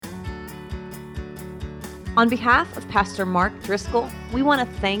On behalf of Pastor Mark Driscoll, we want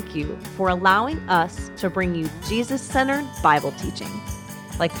to thank you for allowing us to bring you Jesus-centered Bible teaching.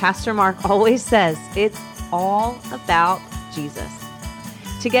 Like Pastor Mark always says, it's all about Jesus.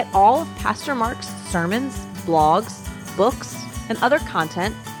 To get all of Pastor Mark's sermons, blogs, books, and other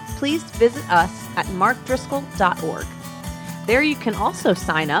content, please visit us at markdriscoll.org. There you can also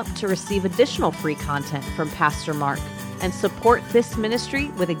sign up to receive additional free content from Pastor Mark and support this ministry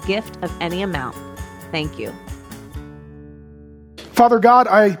with a gift of any amount. Thank you. Father God,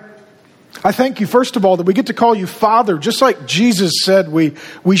 I thank you, first of all, that we get to call you Father, just like Jesus said we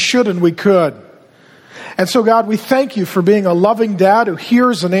should and we could. And so, God, we thank you for being a loving dad who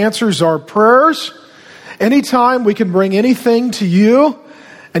hears and answers our prayers. Anytime we can bring anything to you,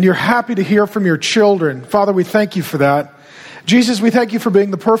 and you're happy to hear from your children. Father, we thank you for that. Jesus, we thank you for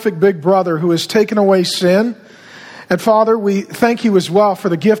being the perfect big brother who has taken away sin. And Father, we thank you as well for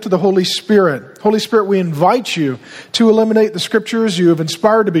the gift of the Holy Spirit. Holy Spirit, we invite you to illuminate the scriptures you have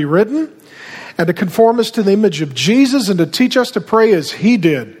inspired to be written and to conform us to the image of Jesus and to teach us to pray as he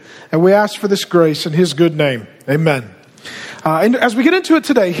did. And we ask for this grace in his good name. Amen. And as we get into it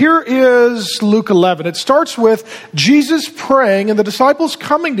today, here is Luke 11. It starts with Jesus praying and the disciples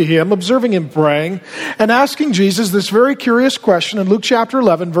coming to him, observing him praying, and asking Jesus this very curious question in Luke chapter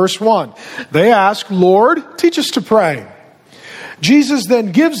 11, verse 1. They ask, Lord, teach us to pray. Jesus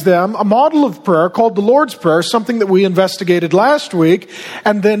then gives them a model of prayer called the Lord's Prayer, something that we investigated last week.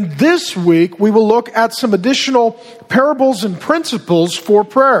 And then this week, we will look at some additional parables and principles for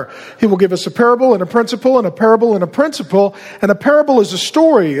prayer. He will give us a parable and a principle and a parable and a principle. And a parable is a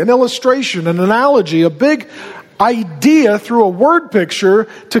story, an illustration, an analogy, a big idea through a word picture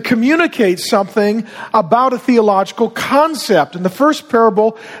to communicate something about a theological concept. And the first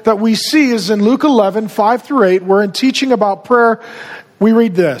parable that we see is in Luke 11, 5 through 8, where in teaching about prayer, we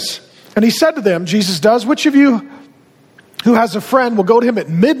read this. And he said to them, Jesus does, which of you who has a friend will go to him at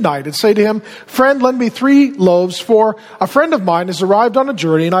midnight and say to him, friend, lend me 3 loaves, for a friend of mine has arrived on a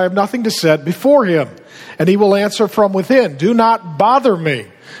journey and I have nothing to set before him. And he will answer from within, do not bother me.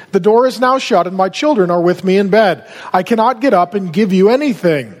 The door is now shut and my children are with me in bed. I cannot get up and give you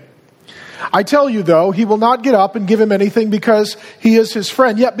anything. I tell you, though, he will not get up and give him anything because he is his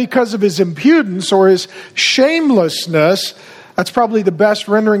friend. Yet because of his impudence or his shamelessness, that's probably the best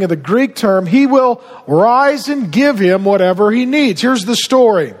rendering of the Greek term, he will rise and give him whatever he needs. Here's the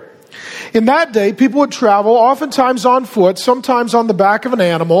story. In that day, people would travel, oftentimes on foot, sometimes on the back of an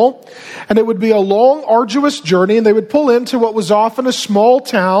animal, and it would be a long, arduous journey, and they would pull into what was often a small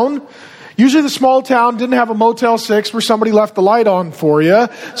town. Usually the small town didn't have a Motel 6 where somebody left the light on for you,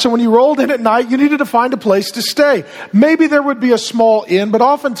 so when you rolled in at night, you needed to find a place to stay. Maybe there would be a small inn, but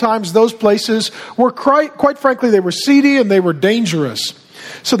oftentimes those places were, quite frankly, they were seedy and they were dangerous.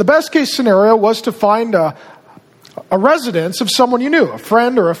 So the best case scenario was to find a residence of someone you knew, a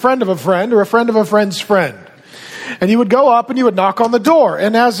friend or a friend of a friend or a friend of a friend's friend. And you would go up and you would knock on the door.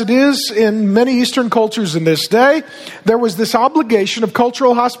 And as it is in many Eastern cultures in this day, there was this obligation of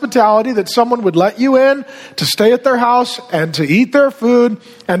cultural hospitality that someone would let you in to stay at their house and to eat their food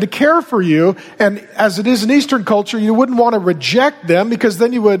and to care for you. And as it is in Eastern culture, you wouldn't want to reject them because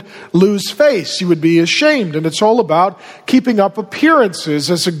then you would lose face. You would be ashamed. And it's all about keeping up appearances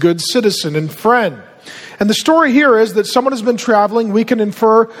as a good citizen and friend. And the story here is that someone has been traveling, we can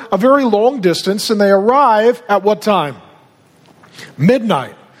infer, a very long distance, and they arrive at what time?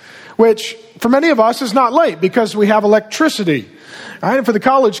 Midnight, which for many of us is not late because we have electricity. Right? And for the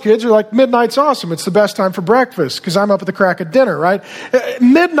college kids, you're like, midnight's awesome. It's the best time for breakfast because I'm up at the crack of dinner, right?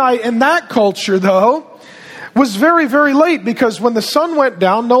 Midnight in that culture, though, was very, very late because when the sun went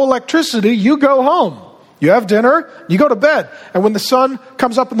down, no electricity, you go home. You have dinner, you go to bed. And when the sun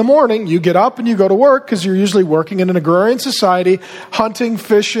comes up in the morning, you get up and you go to work because you're usually working in an agrarian society, hunting,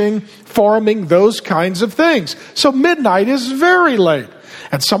 fishing, farming, those kinds of things. So midnight is very late.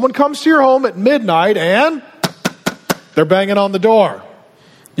 And someone comes to your home at midnight and they're banging on the door.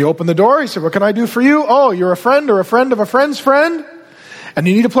 You open the door, you say, what can I do for you? Oh, you're a friend or a friend of a friend's friend? And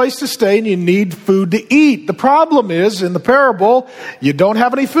you need a place to stay and you need food to eat. The problem is, in the parable, you don't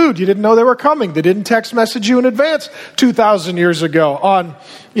have any food. You didn't know they were coming. They didn't text message you in advance 2,000 years ago on,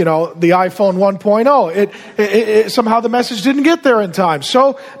 the iPhone 1.0. Somehow the message didn't get there in time.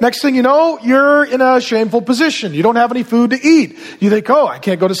 So next thing you know, you're in a shameful position. You don't have any food to eat. You think, I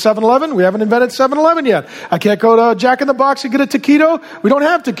can't go to 7-Eleven. We haven't invented 7-Eleven yet. I can't go to Jack in the Box and get a taquito. We don't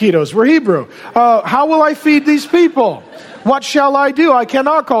have taquitos. We're Hebrew. How will I feed these people? What shall I do? I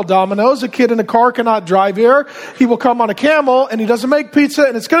cannot call Domino's. A kid in a car cannot drive here. He will come on a camel, and he doesn't make pizza,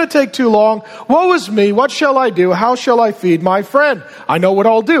 and it's going to take too long. Woe is me. What shall I do? How shall I feed my friend? I know what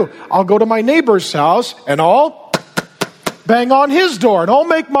I'll do. I'll go to my neighbor's house, and I'll bang on his door, and I'll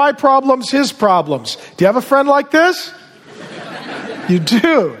make my problems his problems. Do you have a friend like this? You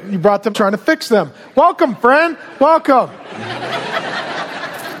do. You brought them trying to fix them. Welcome, friend. Welcome.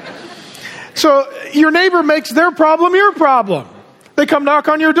 So your neighbor makes their problem your problem. They come knock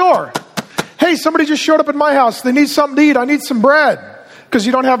on your door. Hey, somebody just showed up at my house. They need something to eat. I need some bread. Because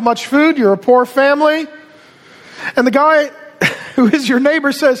you don't have much food. You're a poor family. And the guy who is your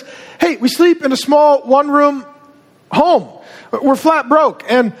neighbor says, hey, we sleep in a small one-room home. We're flat broke.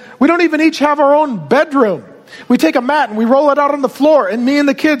 And we don't even each have our own bedroom. We take a mat and we roll it out on the floor. And me and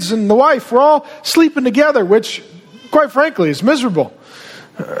the kids and the wife, we're all sleeping together, which, quite frankly, is miserable.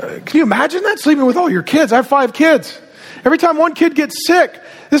 Can you imagine that? Sleeping with all your kids. I have 5 kids. Every time one kid gets sick,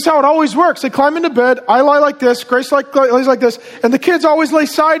 this is how it always works. They climb into bed. I lie like this. Grace lays like this. And the kids always lay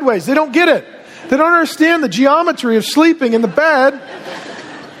sideways. They don't get it. They don't understand the geometry of sleeping in the bed.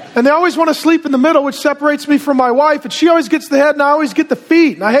 And they always want to sleep in the middle, which separates me from my wife. And she always gets the head and I always get the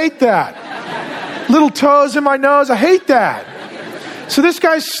feet. And I hate that. Little toes in my nose. I hate that. So this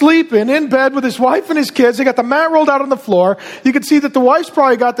guy's sleeping in bed with his wife and his kids. They got the mat rolled out on the floor. You can see that the wife's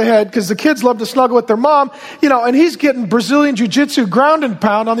probably got the head because the kids love to snuggle with their mom. And he's getting Brazilian Jiu-Jitsu ground and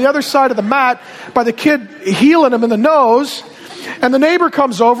pound on the other side of the mat by the kid healing him in the nose. And the neighbor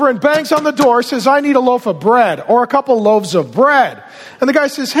comes over and bangs on the door, says, I need a loaf of bread or a couple loaves of bread. And the guy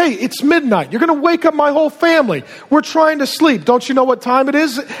says, hey, it's midnight. You're going to wake up my whole family. We're trying to sleep. Don't you know what time it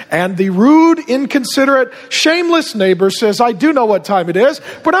is? And the rude, inconsiderate, shameless neighbor says, I do know what time it is,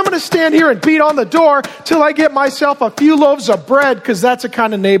 but I'm going to stand here and beat on the door till I get myself a few loaves of bread because that's the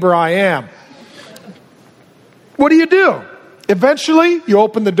kind of neighbor I am. What do? Eventually, you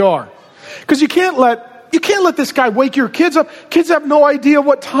open the door because you can't let this guy wake your kids up. Kids have no idea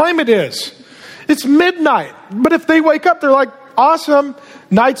what time it is. It's midnight. But if they wake up, they're like, awesome,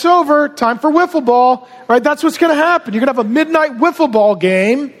 night's over, time for wiffle ball, right? That's what's going to happen. You're going to have a midnight wiffle ball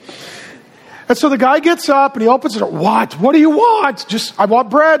game. And so the guy gets up and he opens the door. What do you want? I want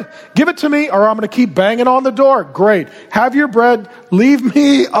bread. Give it to me or I'm going to keep banging on the door. Great. Have your bread. Leave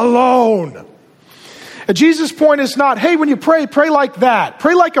me alone. And Jesus' point is not, hey, when you pray like that.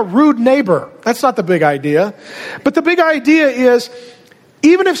 Pray like a rude neighbor. That's not the big idea. But the big idea is,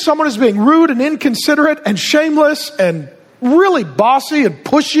 even if someone is being rude and inconsiderate and shameless and really bossy and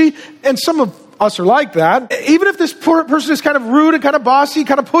pushy, and some of us are like that, even if this poor person is kind of rude and kind of bossy,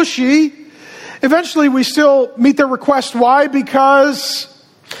 kind of pushy, eventually we still meet their request. Why? Because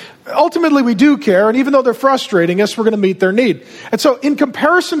ultimately we do care, and even though they're frustrating us, we're going to meet their need. And so in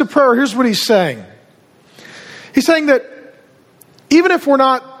comparison to prayer, here's what he's saying. He's saying that even if we're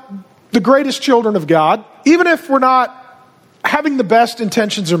not the greatest children of God, even if we're not having the best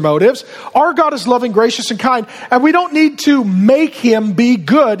intentions or motives, our God is loving, gracious, and kind, and we don't need to make him be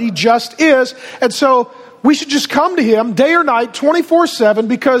good. He just is. And so we should just come to him day or night, 24/7,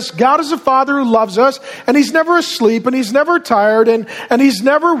 because God is a Father who loves us, and he's never asleep, and he's never tired, and he's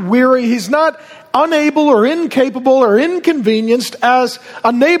never weary. He's not unable or incapable or inconvenienced as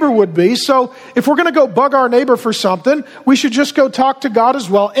a neighbor would be. So if we're going to go bug our neighbor for something, we should just go talk to God as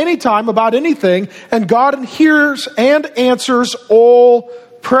well anytime about anything, and God hears and answers all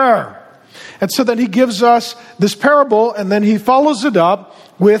prayer. And so then he gives us this parable, and then he follows it up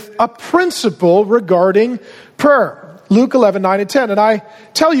with a principle regarding prayer. Luke 11:9-10. And I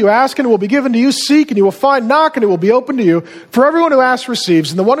tell you, ask and it will be given to you, seek and you will find, knock and it will be open to you. For everyone who asks receives,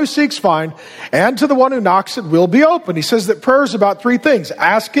 and the one who seeks finds, and to the one who knocks it will be open. He says that prayer is about 3 things: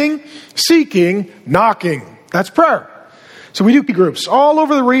 asking, seeking, knocking. That's prayer. So we do groups all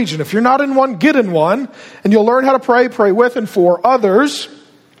over the region. If you're not in one, get in one, and you'll learn how to pray with and for others.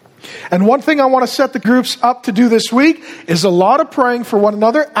 And one thing I want to set the groups up to do this week is a lot of praying for one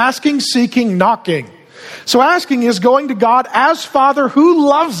another, asking, seeking, knocking. So asking is going to God as Father who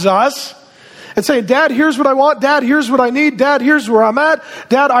loves us and saying, Dad, here's what I want. Dad, here's what I need. Dad, here's where I'm at.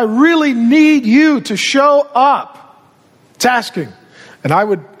 Dad, I really need you to show up. It's asking. And I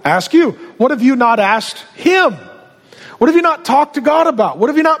would ask you, what have you not asked him? What have you not talked to God about? What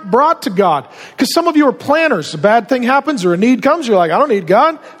have you not brought to God? Because some of you are planners. A bad thing happens or a need comes. You're like, I don't need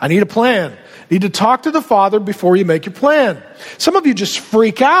God. I need a plan. You need to talk to the Father before you make your plan. Some of you just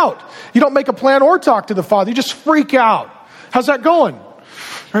freak out. You don't make a plan or talk to the Father. You just freak out. How's that going?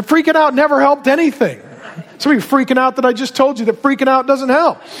 Right? Freaking out never helped anything. Some of you freaking out that I just told you that freaking out doesn't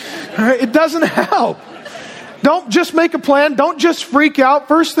help. Right? It doesn't help. Don't just make a plan. Don't just freak out.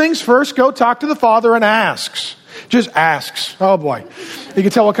 First things first, go talk to the Father and ask. Just asks. Oh boy. You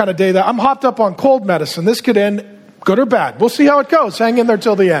can tell what kind of day that. I'm hopped up on cold medicine. This could end good or bad. We'll see how it goes. Hang in there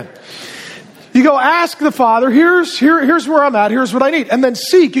till the end. You go ask the Father, here's where I'm at, here's what I need. And then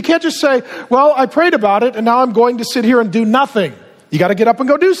seek. You can't just say, well, I prayed about it and now I'm going to sit here and do nothing. You got to get up and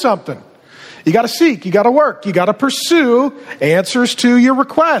go do something. You got to seek, you got to work, you got to pursue answers to your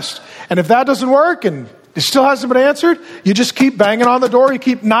request. And if that doesn't work and it still hasn't been answered, you just keep banging on the door, you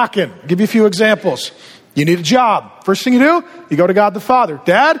keep knocking. I'll give you a few examples. You need a job. First thing you do, you go to God the Father.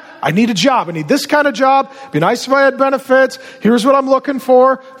 Dad, I need a job. I need this kind of job. It'd be nice if I had benefits. Here's what I'm looking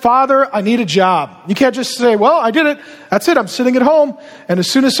for. Father, I need a job. You can't just say, well, I did it. That's it. I'm sitting at home. And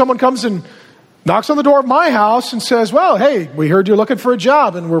as soon as someone comes and knocks on the door of my house and says, well, hey, we heard you're looking for a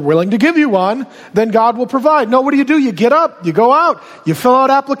job and we're willing to give you one, then God will provide. No, what do? You get up, you go out, you fill out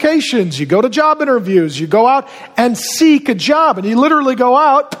applications, you go to job interviews, you go out and seek a job. And you literally go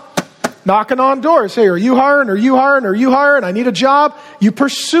out knocking on doors. Hey, are you hiring? Are you hiring? Are you hiring? I need a job. You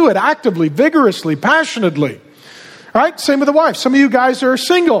pursue it actively, vigorously, passionately. All right? Same with the wife. Some of you guys are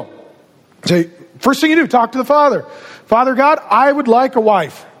single. Say, first thing you do, talk to the Father. Father God, I would like a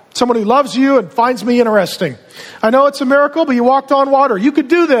wife. Someone who loves you and finds me interesting. I know it's a miracle, but you walked on water. You could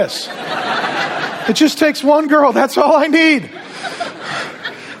do this. It just takes one girl. That's all I need.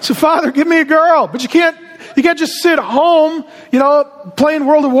 So Father, give me a girl. But you can't just sit home, playing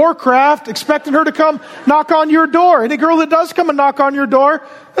World of Warcraft, expecting her to come knock on your door. Any girl that does come and knock on your door,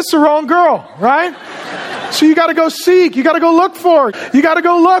 that's the wrong girl, right? So you got to go seek. You got to go look for her. You got to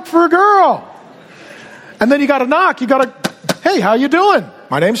go look for a girl. And then you got to knock. You got to, hey, how you doing?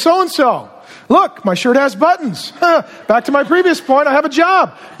 My name's so-and-so. Look, my shirt has buttons. Back to my previous point, I have a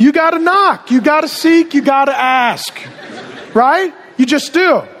job. You got to knock. You got to seek. You got to ask. Right? You just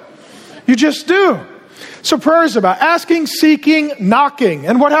do. You just do. So prayer is about asking, seeking, knocking.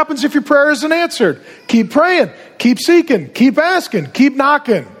 And what happens if your prayer isn't answered? Keep praying, keep seeking, keep asking, keep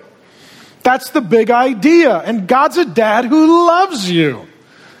knocking. That's the big idea. And God's a dad who loves you.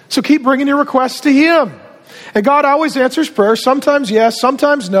 So keep bringing your requests to Him. And God always answers prayer. Sometimes yes,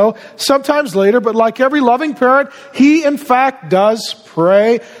 sometimes no, sometimes later. But like every loving parent, He in fact does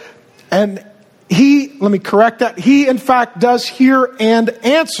pray. And let me correct that. He in fact does hear and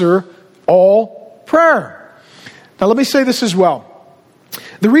answer all prayer. Now let me say this as well.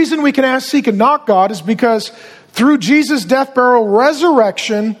 The reason we can ask, seek, and knock God is because through Jesus' death, burial,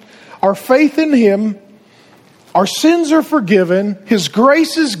 resurrection, our faith in Him, our sins are forgiven, His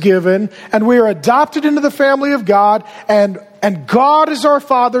grace is given, and we are adopted into the family of God, and God is our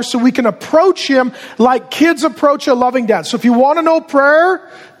Father, so we can approach Him like kids approach a loving dad. So if you want to know prayer,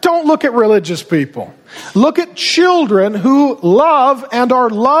 don't look at religious people. Look at children who love and are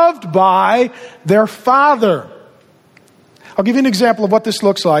loved by their Father. I'll give you an example of what this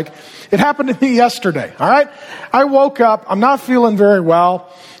looks like. It happened to me yesterday, all right? I woke up, I'm not feeling very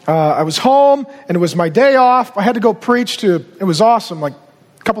well. I was home, and it was my day off. I had to go preach it was awesome, like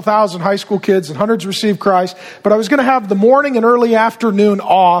a couple thousand high school kids and hundreds received Christ. But I was going to have the morning and early afternoon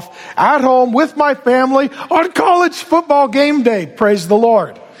off at home with my family on college football game day, praise the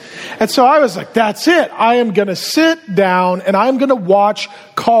Lord. And so I was like, that's it. I am going to sit down and I'm going to watch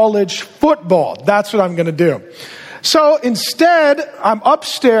college football. That's what I'm going to do. So instead, I'm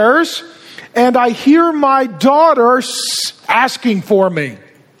upstairs and I hear my daughter asking for me.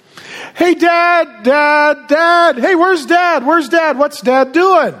 Hey, Dad. Hey, where's Dad? What's Dad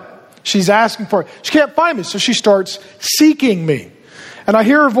doing? She's asking for it. She can't find me, so she starts seeking me. And I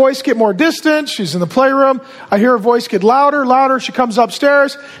hear her voice get more distant. She's in the playroom. I hear her voice get louder. She comes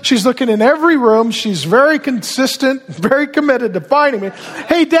upstairs. She's looking in every room. She's very consistent, very committed to finding me.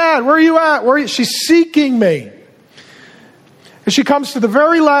 Hey, Dad, where are you at? She's seeking me. And she comes to the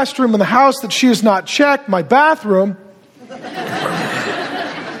very last room in the house that she has not checked, my bathroom.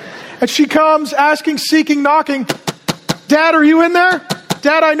 And she comes asking, seeking, knocking. Dad, are you in there?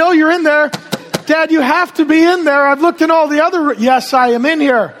 Dad, I know you're in there. Dad, you have to be in there. I've looked in all the other... Yes, I am in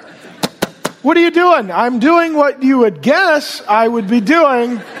here. What are you doing? I'm doing what you would guess I would be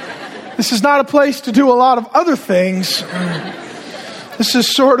doing. This is not a place to do a lot of other things. This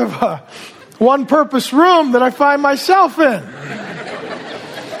is sort of a one-purpose room that I find myself in.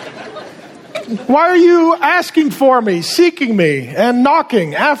 Why are you asking for me, seeking me, and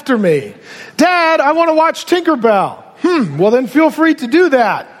knocking after me? Dad, I want to watch Tinkerbell. Well, then feel free to do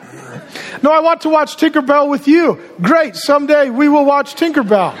that. No, I want to watch Tinkerbell with you. Great, someday we will watch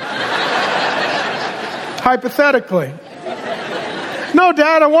Tinkerbell. Hypothetically. No,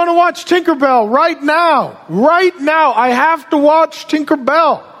 Dad, I want to watch Tinkerbell right now. Right now, I have to watch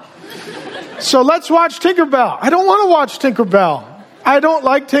Tinkerbell. So let's watch Tinkerbell. I don't want to watch Tinkerbell. I don't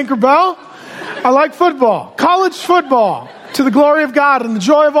like Tinkerbell. I like football. College football. To the glory of God and the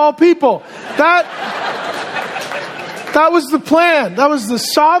joy of all people. That was the plan. That was the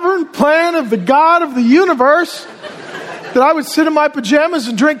sovereign plan of the God of the universe. That I would sit in my pajamas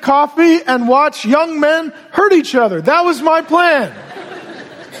and drink coffee and watch young men hurt each other. That was my plan.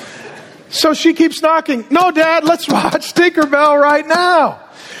 So she keeps knocking. No, Dad, let's watch Tinkerbell right now.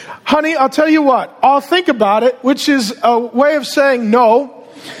 Honey, I'll tell you what. I'll think about it, which is a way of saying no.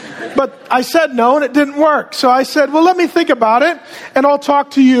 But I said no, and it didn't work. So I said, well, let me think about it, and I'll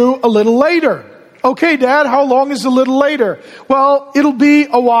talk to you a little later. Okay, Dad, how long is a little later? Well, it'll be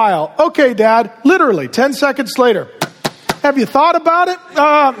a while. Okay, Dad, literally 10 seconds later. Have you thought about it?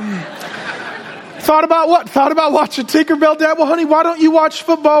 Thought about what? Thought about watching Tinkerbell, Dad? Well, honey, why don't you watch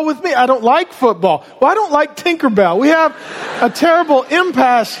football with me? I don't like football. Well, I don't like Tinkerbell. We have a terrible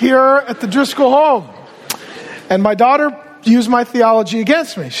impasse here at the Driscoll home. And my daughter used my theology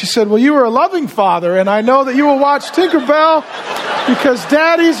against me. She said, well, you were a loving father, and I know that you will watch Tinkerbell because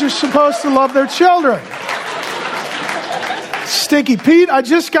daddies are supposed to love their children. Stinky Pete, I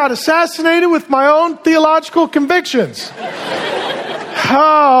just got assassinated with my own theological convictions.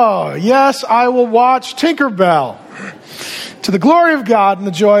 Oh, yes, I will watch Tinkerbell to the glory of God and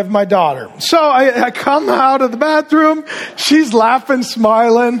the joy of my daughter. So I come out of the bathroom. She's laughing,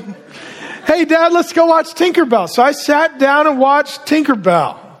 smiling. Hey, Dad, let's go watch Tinkerbell. So I sat down and watched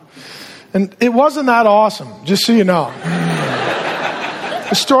Tinkerbell. And it wasn't that awesome, just so you know.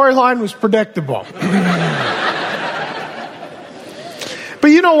 The storyline was predictable. But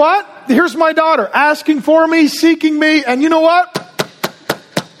you know what? Here's my daughter asking for me, seeking me, and you know what?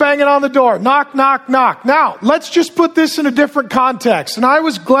 Banging on the door. Knock, knock, knock. Now, let's just put this in a different context. And I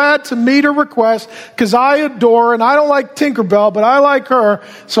was glad to meet her request because I adore, and I don't like Tinkerbell, but I like her.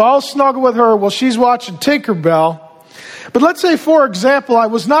 So I'll snuggle with her while she's watching Tinkerbell. But let's say, for example, I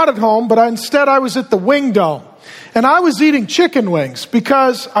was not at home, but instead I was at the Wing Dome. And I was eating chicken wings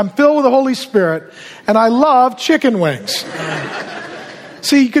because I'm filled with the Holy Spirit, and I love chicken wings.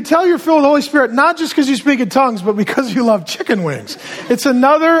 See, you could tell you're filled with the Holy Spirit, not just because you speak in tongues, but because you love chicken wings. It's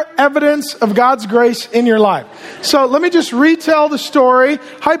another evidence of God's grace in your life. So let me just retell the story.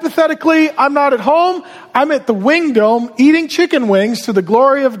 Hypothetically, I'm not at home. I'm at the Wing Dome eating chicken wings to the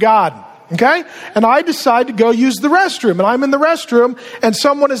glory of God. Okay? And I decide to go use the restroom. And I'm in the restroom, and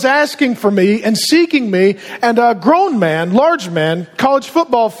someone is asking for me and seeking me. And a grown man, large man, college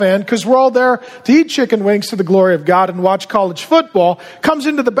football fan, because we're all there to eat chicken wings to the glory of God and watch college football, comes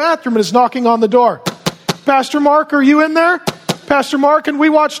into the bathroom and is knocking on the door. Pastor Mark, are you in there? Pastor Mark, can we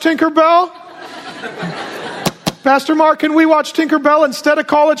watch Tinkerbell? Pastor Mark, can we watch Tinkerbell instead of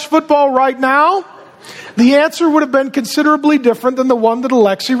college football right now? The answer would have been considerably different than the one that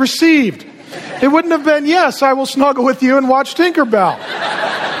Alexi received. It wouldn't have been, yes, I will snuggle with you and watch Tinkerbell.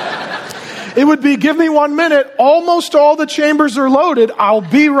 It would be, give me 1 minute, almost all the chambers are loaded, I'll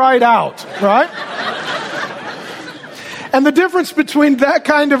be right out, right? And the difference between that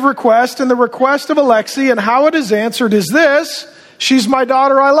kind of request and the request of Alexi and how it is answered is this: she's my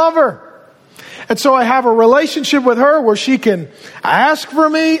daughter, I love her. And so I have a relationship with her where she can ask for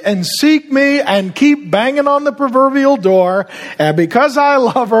me and seek me and keep banging on the proverbial door. And because I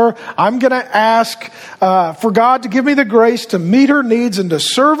love her, I'm going to ask for God to give me the grace to meet her needs and to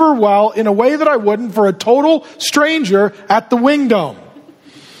serve her well in a way that I wouldn't for a total stranger at the Wing Dome.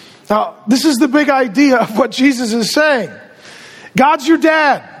 Now, this is the big idea of what Jesus is saying. God's your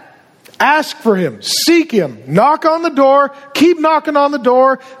dad. Ask for him, seek him, knock on the door, keep knocking on the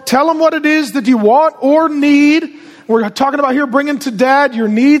door, tell him what it is that you want or need. We're talking about here bringing to dad your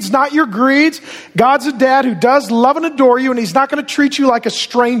needs, not your greeds. God's a dad who does love and adore you, and he's not going to treat you like a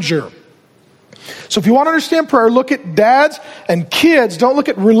stranger. So if you want to understand prayer, look at dads and kids. Don't look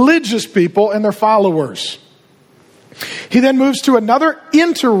at religious people and their followers. He then moves to another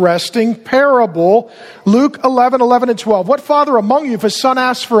interesting parable, Luke 11:11 and 12. What father among you, if his son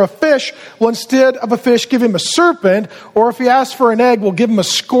asks for a fish, will instead of a fish give him a serpent? Or if he asks for an egg, will give him a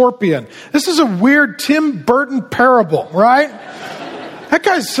scorpion? This is a weird Tim Burton parable, right? That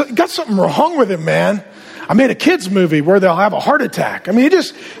guy's got something wrong with him, man. I made a kids movie where they'll have a heart attack. I mean,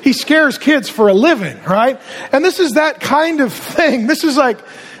 he scares kids for a living, right? And this is that kind of thing. This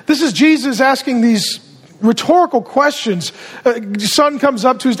is Jesus asking these rhetorical questions. Son comes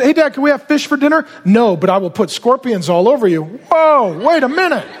up to his, hey, Dad, can we have fish for dinner? No, but I will put scorpions all over you. Whoa, wait a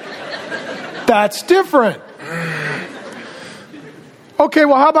minute. That's different. Okay,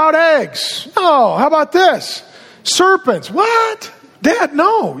 well, how about eggs? No, how about this? Serpents. What? Dad,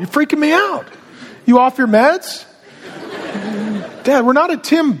 no, you're freaking me out. You off your meds? Dad, we're not a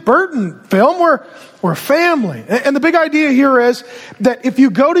Tim Burton film. We're a family. And the big idea here is that if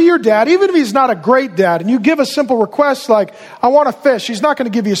you go to your dad, even if he's not a great dad, and you give a simple request like, I want a fish, he's not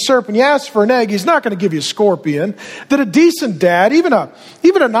going to give you a serpent. You ask for an egg, he's not going to give you a scorpion. That a decent dad, even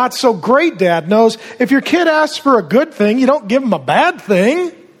a not so great dad, knows if your kid asks for a good thing, you don't give him a bad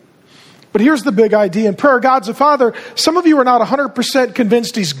thing. But here's the big idea in prayer. God's a father. Some of you are not 100%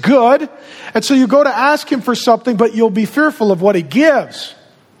 convinced he's good. And so you go to ask him for something, but you'll be fearful of what he gives.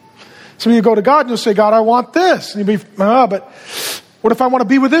 Some of you go to God and you'll say, God, I want this. And you'll be, but what if I want to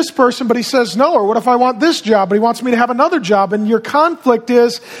be with this person, but he says no? Or what if I want this job, but he wants me to have another job? And your conflict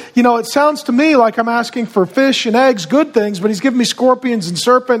is, it sounds to me like I'm asking for fish and eggs, good things, but he's giving me scorpions and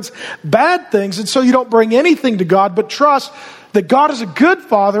serpents, bad things. And so you don't bring anything to God, but trust that God is a good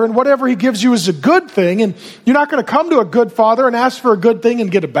father and whatever he gives you is a good thing. And you're not going to come to a good father and ask for a good thing and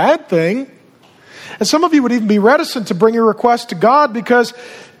get a bad thing. And some of you would even be reticent to bring your request to God because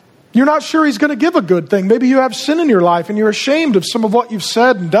you're not sure he's going to give a good thing. Maybe you have sin in your life and you're ashamed of some of what you've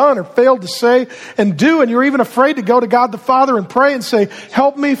said and done or failed to say and do. And you're even afraid to go to God the Father and pray and say,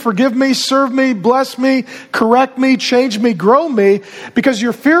 help me, forgive me, serve me, bless me, correct me, change me, grow me. Because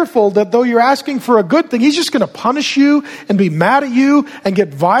you're fearful that though you're asking for a good thing, he's just going to punish you and be mad at you and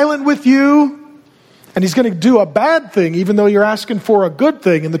get violent with you. And he's going to do a bad thing even though you're asking for a good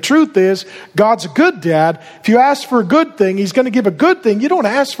thing. And the truth is, God's a good dad. If you ask for a good thing, he's going to give a good thing. You don't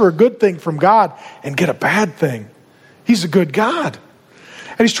ask for a good thing from God and get a bad thing. He's a good God.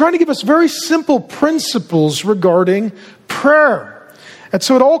 And he's trying to give us very simple principles regarding prayer. And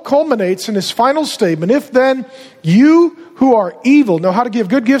so it all culminates in his final statement. If then you who are evil know how to give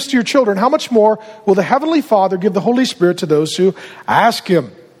good gifts to your children, how much more will the Heavenly Father give the Holy Spirit to those who ask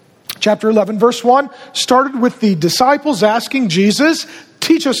him? Chapter 11, verse 1, started with the disciples asking Jesus,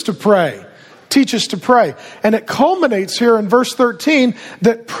 teach us to pray. Teach us to pray. And it culminates here in verse 13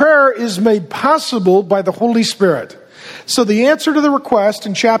 that prayer is made possible by the Holy Spirit. So the answer to the request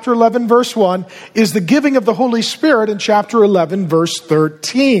in chapter 11, verse 1 is the giving of the Holy Spirit in chapter 11, verse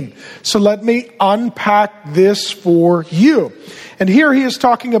 13. So let me unpack this for you. And here he is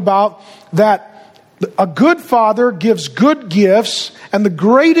talking about that a good father gives good gifts, and the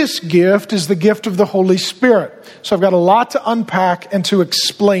greatest gift is the gift of the Holy Spirit. So I've got a lot to unpack and to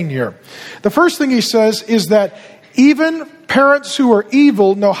explain here. The first thing he says is that even parents who are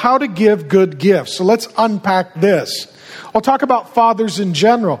evil know how to give good gifts. So let's unpack this. I'll talk about fathers in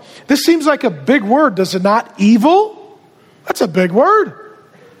general. This seems like a big word, does it not? Evil? That's a big word.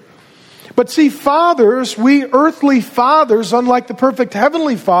 But see, fathers, we earthly fathers, unlike the perfect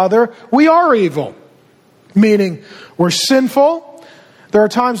heavenly Father, we are evil. Meaning, we're sinful. There are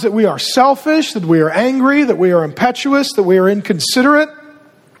times that we are selfish, that we are angry, that we are impetuous, that we are inconsiderate,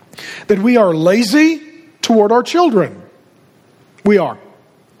 that we are lazy toward our children. We are.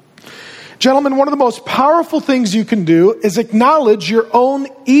 Gentlemen, one of the most powerful things you can do is acknowledge your own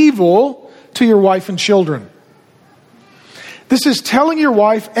evil to your wife and children. This is telling your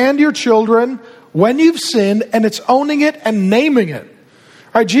wife and your children when you've sinned, and it's owning it and naming it.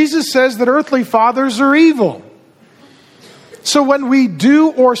 Right, Jesus says that earthly fathers are evil. So when we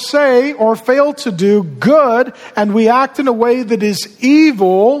do or say or fail to do good and we act in a way that is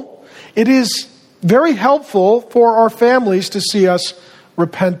evil, it is very helpful for our families to see us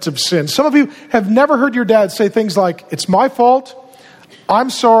repent of sin. Some of you have never heard your dad say things like, it's my fault, I'm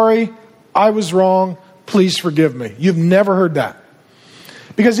sorry, I was wrong, please forgive me. You've never heard that.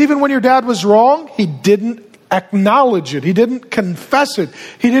 Because even when your dad was wrong, he didn't acknowledge it. He didn't confess it.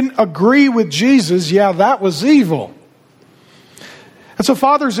 He didn't agree with Jesus. Yeah, that was evil. And so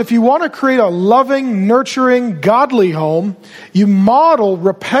fathers, if you want to create a loving, nurturing, godly home, you model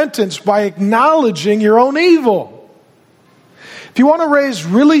repentance by acknowledging your own evil. If you want to raise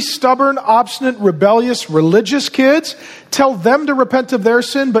really stubborn, obstinate, rebellious, religious kids, tell them to repent of their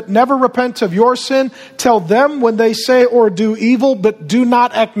sin, but never repent of your sin. Tell them when they say or do evil, but do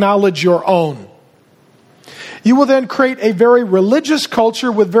not acknowledge your own. You will then create a very religious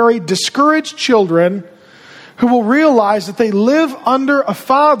culture with very discouraged children who will realize that they live under a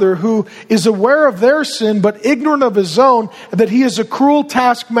father who is aware of their sin but ignorant of his own, and that he is a cruel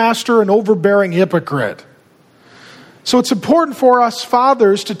taskmaster and overbearing hypocrite. So it's important for us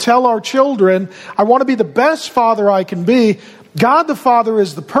fathers to tell our children, I want to be the best father I can be. God the Father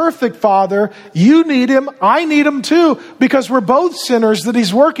is the perfect Father. You need him. I need him too, because we're both sinners that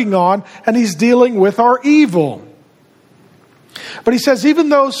he's working on and he's dealing with our evil. But he says even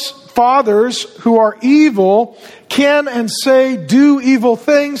those fathers who are evil can and say, do evil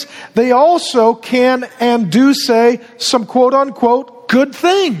things. They also can and do say some quote unquote good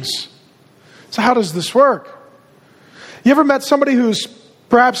things. So how does this work? You ever met somebody who's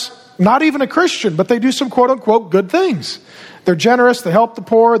perhaps not even a Christian, but they do some quote-unquote good things. They're generous, they help the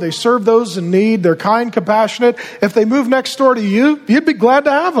poor, they serve those in need, they're kind, compassionate. If they move next door to you, you'd be glad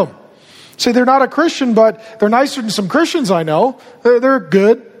to have them. See, they're not a Christian, but they're nicer than some Christians I know. They're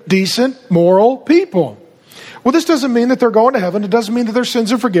good, decent, moral people. Well, this doesn't mean that they're going to heaven. It doesn't mean that their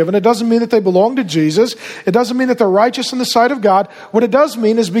sins are forgiven. It doesn't mean that they belong to Jesus. It doesn't mean that they're righteous in the sight of God. What it does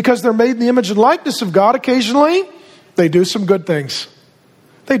mean is because they're made in the image and likeness of God, occasionally they do some good things.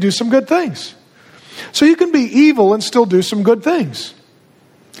 They do some good things. So you can be evil and still do some good things.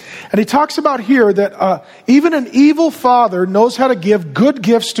 And he talks about here that even an evil father knows how to give good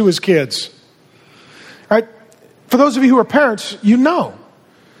gifts to his kids. Right? For those of you who are parents, you know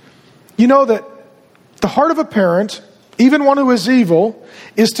that the heart of a parent, even one who is evil,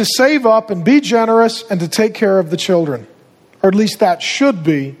 is to save up and be generous and to take care of the children. Or at least that should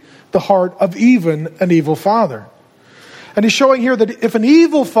be the heart of even an evil father. And he's showing here that if an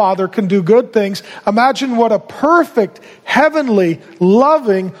evil father can do good things, imagine what a perfect, heavenly,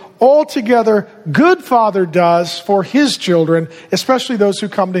 loving, altogether good father does for his children, especially those who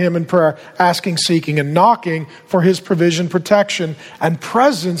come to him in prayer, asking, seeking, and knocking for his provision, protection, and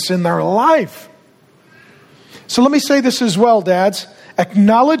presence in their life. So let me say this as well, dads.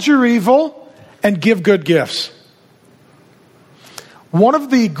 Acknowledge your evil and give good gifts. One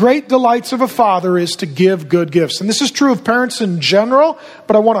of the great delights of a father is to give good gifts. And this is true of parents in general,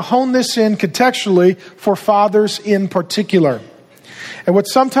 but I want to hone this in contextually for fathers in particular. And what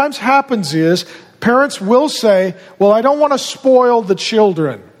sometimes happens is parents will say, well, I don't want to spoil the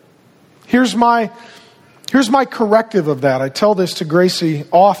children. Here's my corrective of that. I tell this to Gracie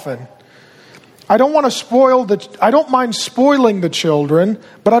often. I don't mind spoiling the children,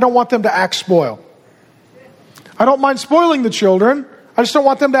 but I don't want them to act spoiled. I don't mind spoiling the children. I just don't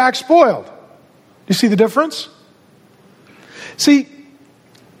want them to act spoiled. Do you see the difference? See,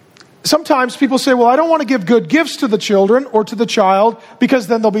 sometimes people say, well, I don't want to give good gifts to the children or to the child because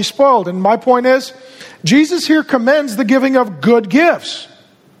then they'll be spoiled. And my point is, Jesus here commends the giving of good gifts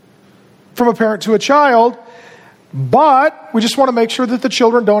from a parent to a child, but we just want to make sure that the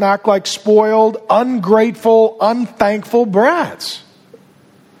children don't act like spoiled, ungrateful, unthankful brats.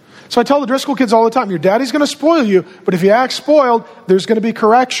 So I tell the Driscoll kids all the time, your daddy's going to spoil you, but if you act spoiled, there's going to be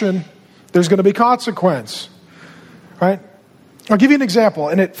correction. There's going to be consequence. Right? I'll give you an example,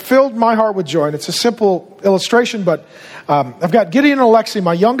 and it filled my heart with joy, and it's a simple illustration, but I've got Gideon and Alexi,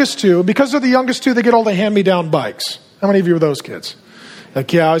 my youngest two. Because they're the youngest two, they get all the hand-me-down bikes. How many of you are those kids?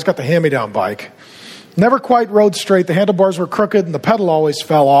 Like, yeah, I always got the hand-me-down bike. Never quite rode straight. The handlebars were crooked, and the pedal always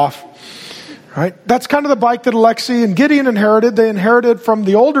fell off. Right? That's kind of the bike that Alexi and Gideon inherited. They inherited from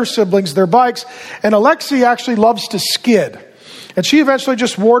the older siblings their bikes. And Alexi actually loves to skid. And she eventually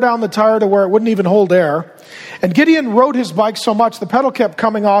just wore down the tire to where it wouldn't even hold air. And Gideon rode his bike so much, the pedal kept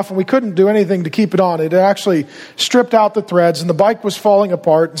coming off and we couldn't do anything to keep it on. It actually stripped out the threads and the bike was falling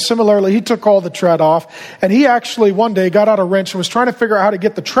apart. And similarly, he took all the tread off. And he actually one day got out a wrench and was trying to figure out how to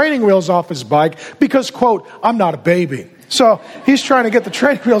get the training wheels off his bike because, quote, I'm not a baby. So he's trying to get the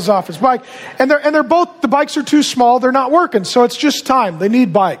training wheels off his bike. And they're both, the bikes are too small. They're not working. So it's just time. They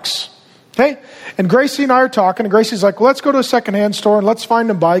need bikes. Okay? And Gracie and I are talking, and Gracie's like, well, let's go to a secondhand store and let's find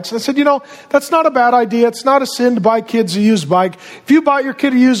them bikes. And I said, that's not a bad idea. It's not a sin to buy kids a used bike. If you buy your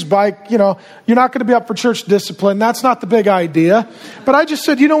kid a used bike, you're not going to be up for church discipline. That's not the big idea. But I just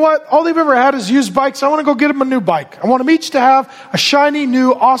said, you know what? All they've ever had is used bikes. I want to go get them a new bike. I want them each to have a shiny,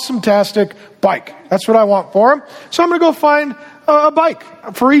 new, awesome-tastic bike. That's what I want for them. So I'm going to go find a bike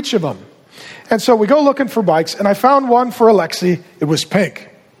for each of them. And so we go looking for bikes, and I found one for Alexi. It was pink.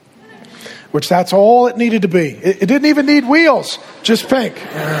 Which that's all it needed to be. It didn't even need wheels, just pink.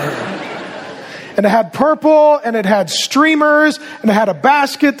 And it had purple, and it had streamers, and it had a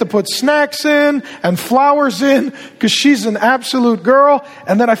basket to put snacks in and flowers in, because she's an absolute girl.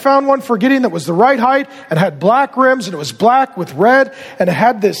 And then I found one for Gideon that was the right height, and had black rims, and it was black with red, and it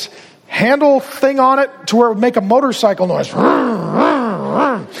had this handle thing on it to where it would make a motorcycle noise.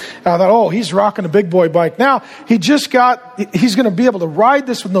 I thought, he's rocking a big boy bike. Now, he's going to be able to ride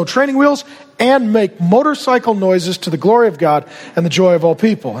this with no training wheels and make motorcycle noises to the glory of God and the joy of all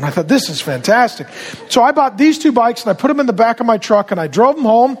people. And I thought, this is fantastic. So I bought these two bikes and I put them in the back of my truck and I drove them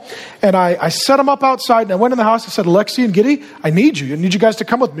home and I set them up outside and I went in the house. I said, Alexi and Giddy, I need you guys to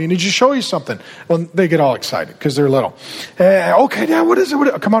come with me. I need you to show you something. Well, they get all excited because they're little. Okay, Dad, what is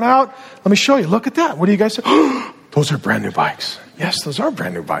it? Come on out. Let me show you. Look at that. What do you guys say? Those are brand new bikes. Yes, those are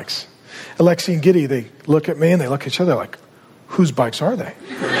brand new bikes. Alexi and Giddy, they look at me and they look at each other like, whose bikes are they?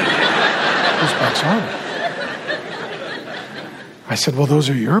 Whose bikes are they? I said, well, those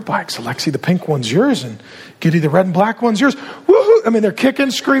are your bikes. Alexi, the pink one's yours, and Giddy, the red and black one's yours. Woohoo! I mean, they're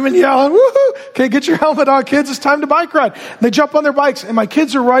kicking, screaming, yelling, woohoo. Okay, get your helmet on, kids. It's time to bike ride. And they jump on their bikes, and my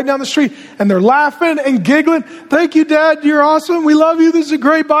kids are riding down the street, and they're laughing and giggling. Thank you, Dad. You're awesome. We love you. This is a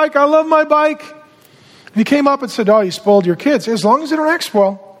great bike. I love my bike. If you came up and said, oh, you spoiled your kids, as long as they don't act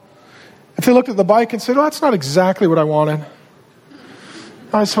spoiled. If they looked at the bike and said, oh, that's not exactly what I wanted.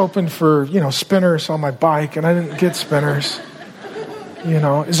 I was hoping for, spinners on my bike, and I didn't get spinners.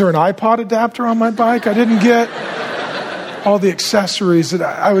 Is there an iPod adapter on my bike? I didn't get all the accessories that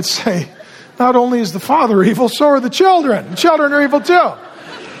I would say, not only is the father evil, so are the children. The children are evil too.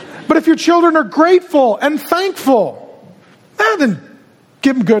 But if your children are grateful and thankful, then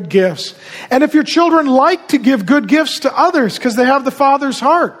give them good gifts. And if your children like to give good gifts to others because they have the Father's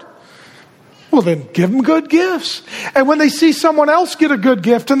heart, well, then give them good gifts. And when they see someone else get a good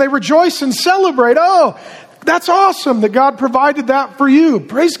gift and they rejoice and celebrate, oh, that's awesome that God provided that for you.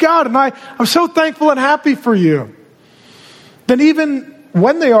 Praise God. And I'm so thankful and happy for you. Then even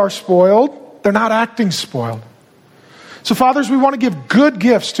when they are spoiled, they're not acting spoiled. So fathers, we want to give good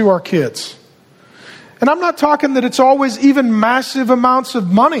gifts to our kids. And I'm not talking that it's always even massive amounts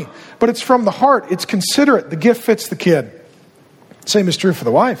of money, but it's from the heart. It's considerate. The gift fits the kid. Same is true for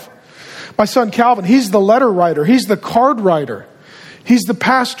the wife. My son Calvin, he's the letter writer. He's the card writer. He's the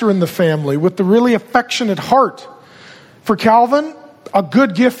pastor in the family with the really affectionate heart. For Calvin, a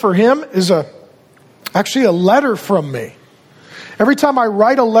good gift for him is actually a letter from me. Every time I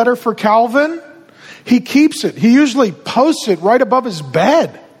write a letter for Calvin, he keeps it. He usually posts it right above his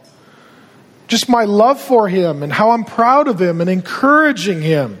bed. Just my love for him and how I'm proud of him and encouraging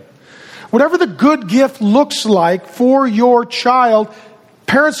him. Whatever the good gift looks like for your child,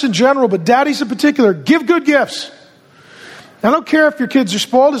 parents in general, but daddies in particular, give good gifts. I don't care if your kids are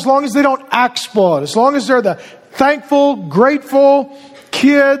spoiled as long as they don't act spoiled. As long as they're the thankful, grateful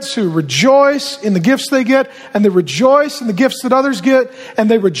kids who rejoice in the gifts they get, and they rejoice in the gifts that others get,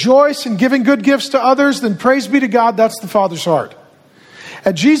 and they rejoice in giving good gifts to others, then praise be to God, that's the Father's heart.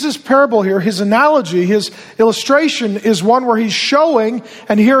 At Jesus' parable here, his analogy, his illustration is one where he's showing,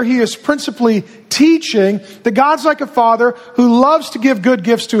 and here he is principally teaching, that God's like a father who loves to give good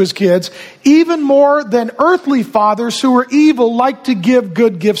gifts to his kids, even more than earthly fathers who are evil like to give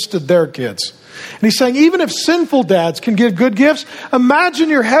good gifts to their kids. And he's saying, even if sinful dads can give good gifts, imagine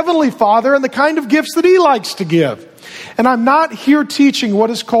your heavenly Father and the kind of gifts that he likes to give. And I'm not here teaching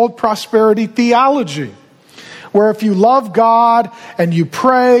what is called prosperity theology, where if you love God and you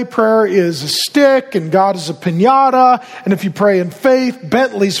pray, prayer is a stick and God is a piñata. And if you pray in faith,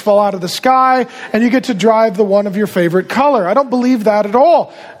 Bentleys fall out of the sky and you get to drive the one of your favorite color. I don't believe that at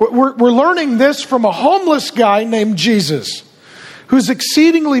all. We're learning this from a homeless guy named Jesus, who's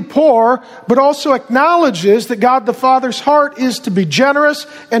exceedingly poor, but also acknowledges that God the Father's heart is to be generous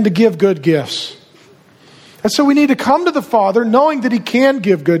and to give good gifts. And so we need to come to the Father knowing that he can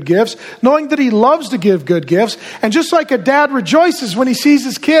give good gifts, knowing that he loves to give good gifts. And just like a dad rejoices when he sees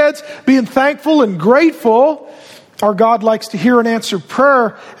his kids being thankful and grateful, our God likes to hear and answer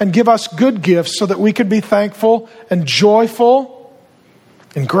prayer and give us good gifts so that we can be thankful and joyful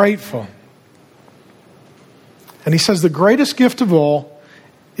and grateful. And he says the greatest gift of all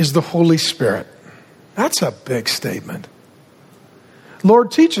is the Holy Spirit. That's a big statement.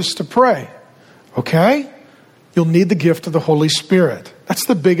 Lord, teach us to pray. Okay? You'll need the gift of the Holy Spirit. That's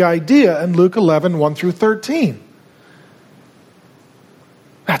the big idea in Luke 11, 1 through 13.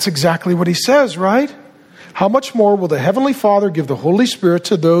 That's exactly what he says, right? How much more will the Heavenly Father give the Holy Spirit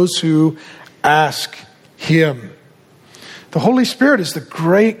to those who ask him? The Holy Spirit is the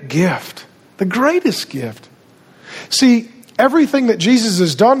great gift, the greatest gift. See, everything that Jesus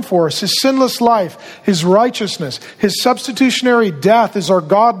has done for us, his sinless life, his righteousness, his substitutionary death as our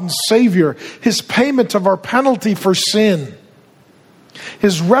God and Savior, his payment of our penalty for sin,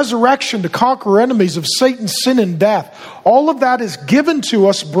 his resurrection to conquer enemies of Satan, sin, and death, all of that is given to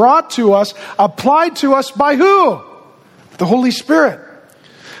us, brought to us, applied to us by who? The Holy Spirit.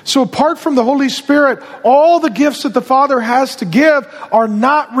 So apart from the Holy Spirit, all the gifts that the Father has to give are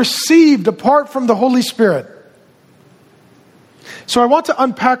not received apart from the Holy Spirit. So I want to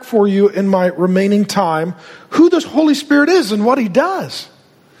unpack for you in my remaining time who the Holy Spirit is and what he does.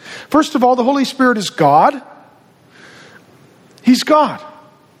 First of all, the Holy Spirit is God. He's God.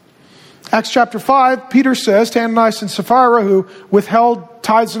 Acts chapter 5, Peter says to Ananias and Sapphira, who withheld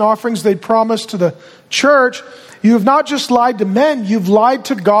tithes and offerings they'd promised to the church, you have not just lied to men, you've lied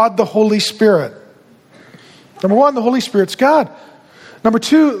to God, the Holy Spirit. Number one, the Holy Spirit's God. Number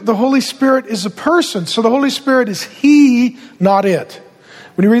two, the Holy Spirit is a person. So the Holy Spirit is he, not it.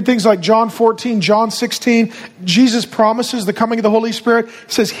 When you read things like John 14, John 16, Jesus promises the coming of the Holy Spirit.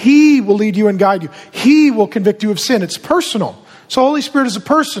 He says he will lead you and guide you. He will convict you of sin. It's personal. So Holy Spirit is a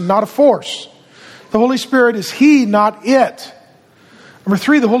person, not a force. The Holy Spirit is He, not it. Number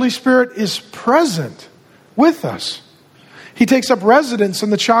 3, the Holy Spirit is present with us. He takes up residence in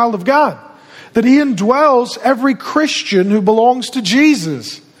the child of God. That He indwells every Christian who belongs to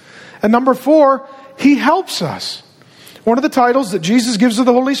Jesus. And number 4, He helps us. One of the titles that Jesus gives to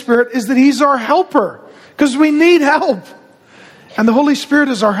the Holy Spirit is that He's our helper, because we need help. And the Holy Spirit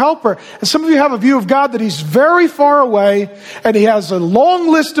is our helper. And some of you have a view of God that He's very far away, and He has a long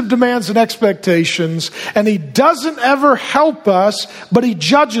list of demands and expectations, and He doesn't ever help us, but He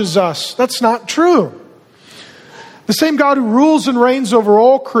judges us. That's not true. The same God who rules and reigns over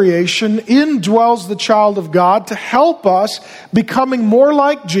all creation indwells the child of God to help us becoming more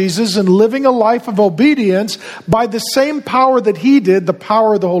like Jesus and living a life of obedience by the same power that He did, the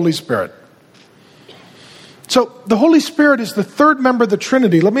power of the Holy Spirit. So the Holy Spirit is the third member of the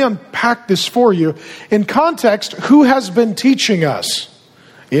Trinity. Let me unpack this for you. In context, who has been teaching us?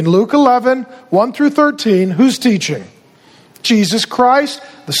 In Luke 11, 1 through 13, who's teaching? Jesus Christ,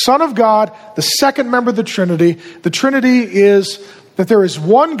 the Son of God, the second member of the Trinity. The Trinity is that there is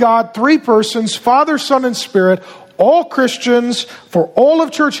one God, three persons, Father, Son, and Spirit. All Christians, for all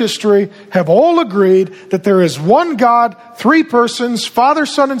of church history, have all agreed that there is one God, three persons, Father,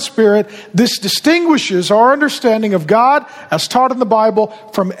 Son, and Spirit. This distinguishes our understanding of God, as taught in the Bible,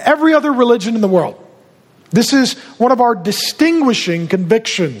 from every other religion in the world. This is one of our distinguishing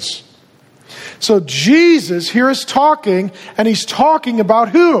convictions. So Jesus here is talking, and He's talking about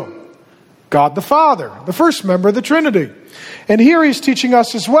who? God the Father, the first member of the Trinity. And here He's teaching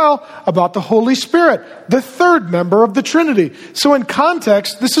us as well about the Holy Spirit, the third member of the Trinity. So in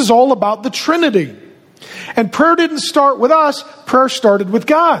context, this is all about the Trinity. And prayer didn't start with us, prayer started with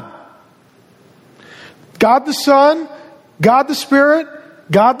God. God the Son, God the Spirit,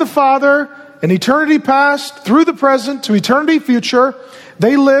 God the Father, in eternity past, through the present, to eternity future,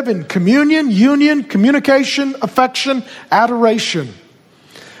 they live in communion, union, communication, affection, adoration.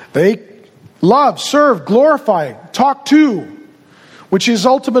 They love, serve, glorify, talk to, which is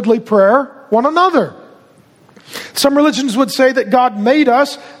ultimately prayer, one another. Some religions would say that God made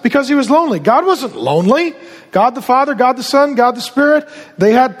us because He was lonely. God wasn't lonely. God the Father, God the Son, God the Spirit,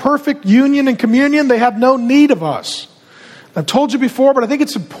 they had perfect union and communion. They had no need of us. I've told you before, but I think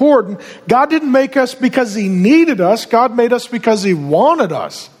it's important. God didn't make us because He needed us. God made us because He wanted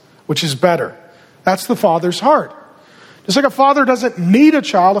us, which is better. That's the Father's heart. Just like a father doesn't need a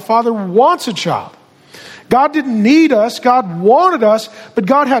child, a father wants a child. God didn't need us, God wanted us, but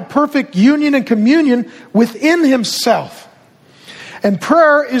God had perfect union and communion within Himself. And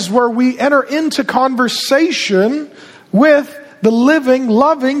prayer is where we enter into conversation with the living,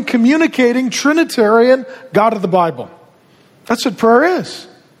 loving, communicating, Trinitarian God of the Bible. That's what prayer is.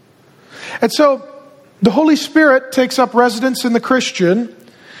 And so the Holy Spirit takes up residence in the Christian,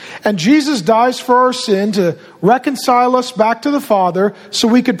 and Jesus dies for our sin to reconcile us back to the Father so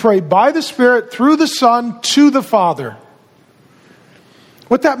we could pray by the Spirit through the Son to the Father.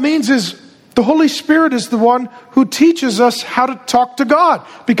 What that means is the Holy Spirit is the one who teaches us how to talk to God,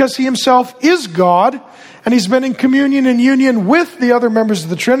 because He Himself is God and He's been in communion and union with the other members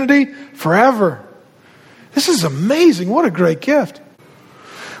of the Trinity forever. This is amazing. What a great gift.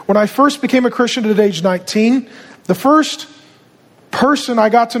 When I first became a Christian at age 19, the first person I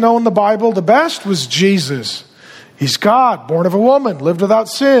got to know in the Bible the best was Jesus. He's God, born of a woman, lived without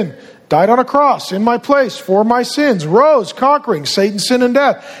sin, died on a cross in my place for my sins, rose, conquering Satan, sin, and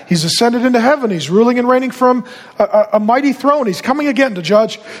death. He's ascended into heaven. He's ruling and reigning from a mighty throne. He's coming again to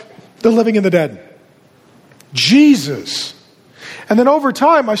judge the living and the dead. Jesus. And then over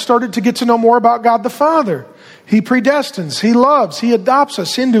time, I started to get to know more about God the Father. He predestines, He loves, He adopts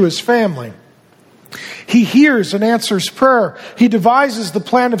us into His family. He hears and answers prayer. He devises the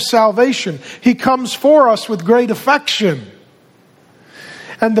plan of salvation. He comes for us with great affection.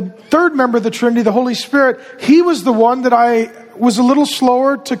 And the third member of the Trinity, the Holy Spirit, He was the one that I was a little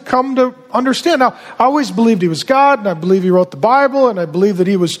slower to come to understand. Now, I always believed He was God, and I believe He wrote the Bible, and I believe that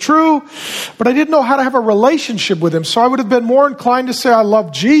He was true, but I didn't know how to have a relationship with Him. So I would have been more inclined to say I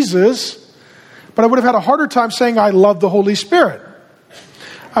love Jesus, but I would have had a harder time saying I love the Holy Spirit.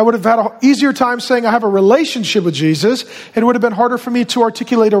 I would have had an easier time saying I have a relationship with Jesus. It would have been harder for me to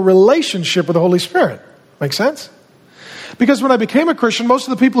articulate a relationship with the Holy Spirit. Make sense? Because when I became a Christian, most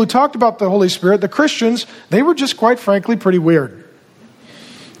of the people who talked about the Holy Spirit, the Christians, they were just quite frankly pretty weird.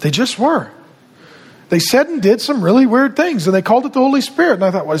 They just were. They said and did some really weird things, and they called it the Holy Spirit. And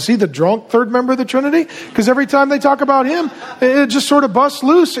I thought, well, is He the drunk third member of the Trinity? Because every time they talk about Him, it just sort of busts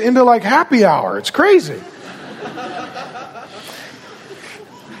loose into like happy hour. It's crazy.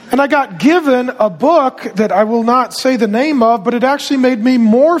 And I got given a book that I will not say the name of, but it actually made me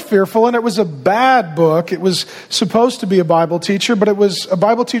more fearful, and it was a bad book. It was supposed to be a Bible teacher, but it was a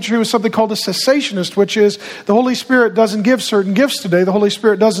Bible teacher who was something called a cessationist, which is the Holy Spirit doesn't give certain gifts today. The Holy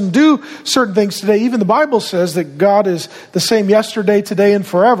Spirit doesn't do certain things today. Even the Bible says that God is the same yesterday, today, and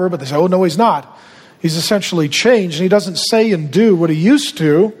forever, but they say, oh, no, he's not. He's essentially changed, and he doesn't say and do what he used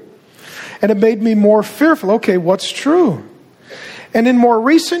to. And it made me more fearful. Okay, what's true? And in more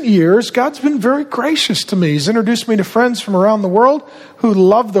recent years, God's been very gracious to me. He's introduced me to friends from around the world who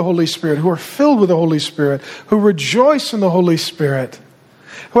love the Holy Spirit, who are filled with the Holy Spirit, who rejoice in the Holy Spirit,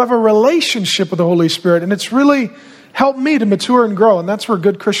 who have a relationship with the Holy Spirit. And it's really helped me to mature and grow. And that's where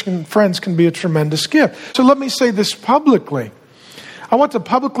good Christian friends can be a tremendous gift. So let me say this publicly. I want to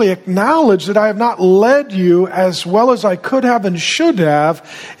publicly acknowledge that I have not led you as well as I could have and should have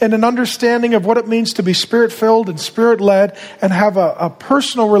in an understanding of what it means to be Spirit-filled and Spirit-led and have a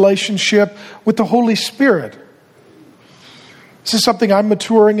personal relationship with the Holy Spirit. This is something I'm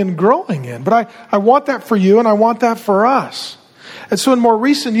maturing and growing in. But I want that for you, and I want that for us. And so in more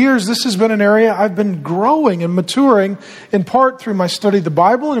recent years, this has been an area I've been growing and maturing, in part through my study of the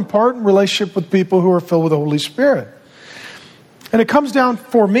Bible and in part in relationship with people who are filled with the Holy Spirit. And it comes down,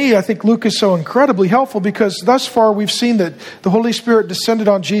 for me, I think Luke is so incredibly helpful because thus far we've seen that the Holy Spirit descended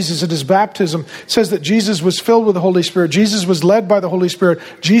on Jesus at his baptism. It says that Jesus was filled with the Holy Spirit. Jesus was led by the Holy Spirit.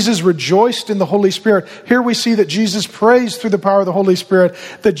 Jesus rejoiced in the Holy Spirit. Here we see that Jesus praised through the power of the Holy Spirit.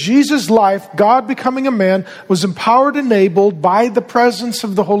 That Jesus' life, God becoming a man, was empowered and enabled by the presence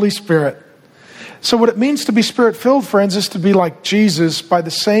of the Holy Spirit. So what it means to be Spirit-filled, friends, is to be like Jesus by the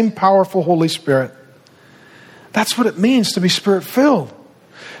same powerful Holy Spirit. That's what it means to be Spirit-filled.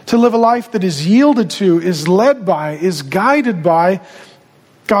 To live a life that is yielded to, is led by, is guided by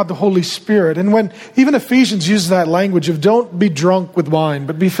God the Holy Spirit. And when even Ephesians uses that language of don't be drunk with wine,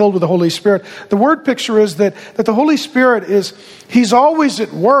 but be filled with the Holy Spirit, the word picture is that the Holy Spirit is, he's always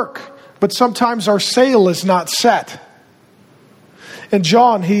at work, but sometimes our sail is not set. In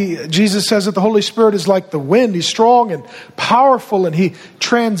John, Jesus says that the Holy Spirit is like the wind. He's strong and powerful, and he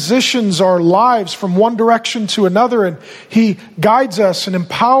transitions our lives from one direction to another, and he guides us and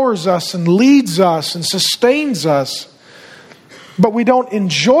empowers us and leads us and sustains us. But we don't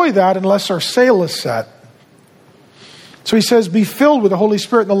enjoy that unless our sail is set. So he says, be filled with the Holy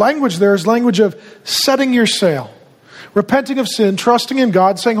Spirit. And the language there is language of setting your sail. Repenting of sin, trusting in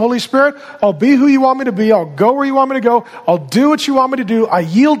God, saying, Holy Spirit, I'll be who you want me to be. I'll go where you want me to go. I'll do what you want me to do. I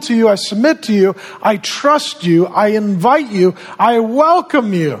yield to you. I submit to you. I trust you. I invite you. I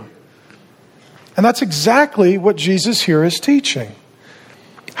welcome you. And that's exactly what Jesus here is teaching.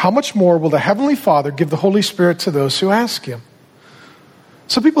 How much more will the Heavenly Father give the Holy Spirit to those who ask him?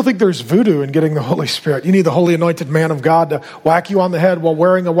 Some people think there's voodoo in getting the Holy Spirit. You need the holy anointed man of God to whack you on the head while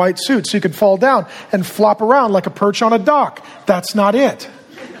wearing a white suit so you can fall down and flop around like a perch on a dock. That's not it.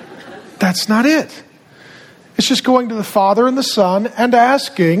 That's not it. It's just going to the Father and the Son and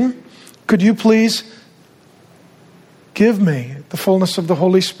asking, could you please give me the fullness of the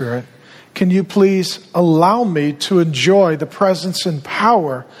Holy Spirit? Can you please allow me to enjoy the presence and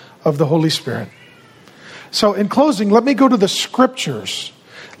power of the Holy Spirit? So in closing, let me go to the Scriptures.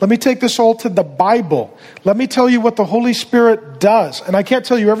 Let me take this all to the Bible. Let me tell you what the Holy Spirit does. And I can't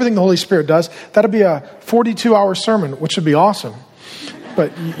tell you everything the Holy Spirit does. That'd be a 42-hour sermon, which would be awesome.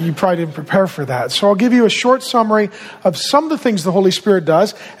 But you probably didn't prepare for that. So I'll give you a short summary of some of the things the Holy Spirit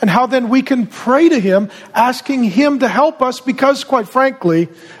does and how then we can pray to him, asking him to help us because, quite frankly,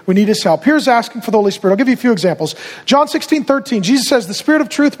 we need his help. Here's asking for the Holy Spirit. I'll give you a few examples. John 16:13, Jesus says, the Spirit of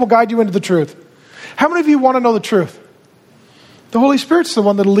truth will guide you into the truth. How many of you want to know the truth? The Holy Spirit's the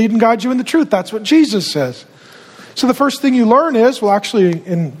one that will lead and guide you in the truth. That's what Jesus says. So the first thing you learn is, well, actually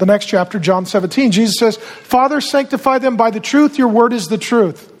in the next chapter, John 17, Jesus says, Father, sanctify them by the truth. Your word is the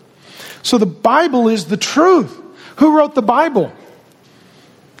truth. So the Bible is the truth. Who wrote the Bible?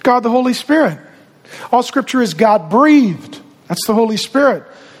 God the Holy Spirit. All Scripture is God-breathed. That's the Holy Spirit.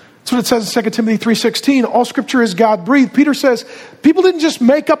 That's what it says in 2 Timothy 3:16. All Scripture is God-breathed. Peter says, people didn't just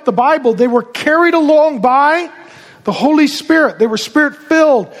make up the Bible. They were carried along by the Holy Spirit. They were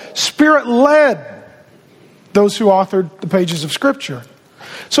Spirit-filled, Spirit-led. Those who authored the pages of Scripture.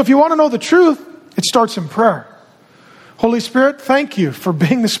 So if you want to know the truth, it starts in prayer. Holy Spirit, thank you for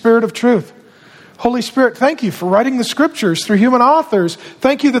being the Spirit of truth. Holy Spirit, thank you for writing the Scriptures through human authors.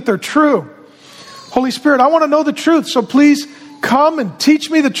 Thank you that they're true. Holy Spirit, I want to know the truth, so please come and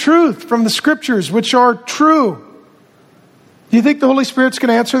teach me the truth from the Scriptures, which are true. Do you think the Holy Spirit's going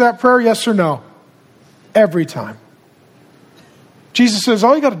to answer that prayer? Yes or no? Every time. Jesus says,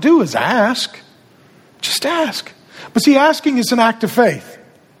 all you got to do is ask. Just ask. But see, asking is an act of faith.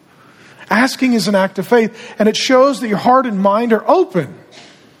 Asking is an act of faith, and it shows that your heart and mind are open.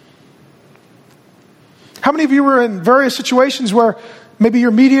 How many of you were in various situations where maybe you're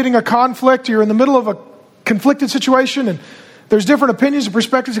mediating a conflict, you're in the middle of a conflicted situation, and there's different opinions and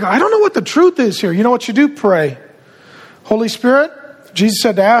perspectives. You go, I don't know what the truth is here. You know what you do? Pray. Holy Spirit, Jesus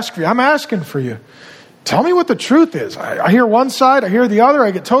said to ask for you. I'm asking for you. Tell me what the truth is. I hear one side, I hear the other,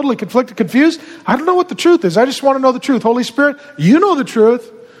 I get totally conflicted, confused. I don't know what the truth is. I just want to know the truth. Holy Spirit, you know the truth.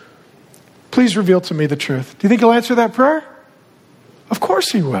 Please reveal to me the truth. Do you think he'll answer that prayer? Of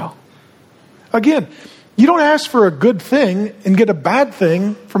course he will. Again, you don't ask for a good thing and get a bad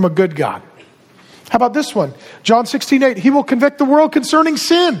thing from a good God. How about this one? John 16:8, he will convict the world concerning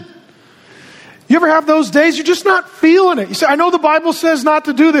sin. You ever have those days you're just not feeling it? You say, I know the Bible says not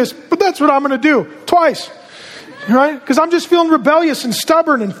to do this, but that's what I'm going to do. Twice. Right? Because I'm just feeling rebellious and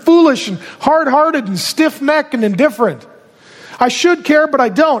stubborn and foolish and hard-hearted and stiff-necked and indifferent. I should care, but I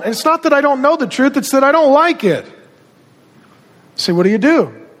don't. And it's not that I don't know the truth, it's that I don't like it. Say, what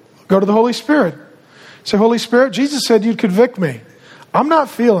do? Go to the Holy Spirit. Say, Holy Spirit, Jesus said you'd convict me. I'm not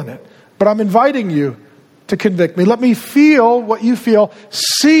feeling it, but I'm inviting you to convict me. Let me feel what you feel,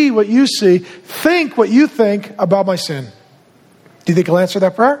 see what you see, think what you think about my sin. Do you think he'll answer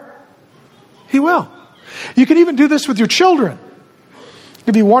that prayer? He will. You can even do this with your children. I'll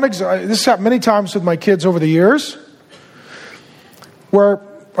give you one example. This has happened many times with my kids over the years, where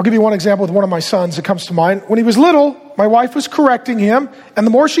I'll give you one example with one of my sons that comes to mind. When he was little, my wife was correcting him, and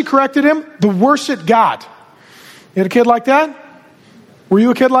the more she corrected him, the worse it got. You had a kid like that? Were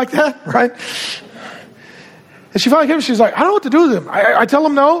you a kid like that? Right? And she finally came, she's like, I don't know what to do with him. I tell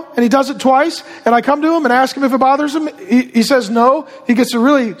him no, and he does it twice, and I come to him and ask him if it bothers him. He says no. He gets a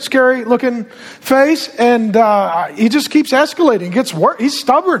really scary looking face, and he just keeps escalating. It gets worse. He's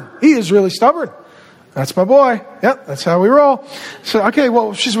stubborn. He is really stubborn. That's my boy. Yep, that's how we roll. So, okay,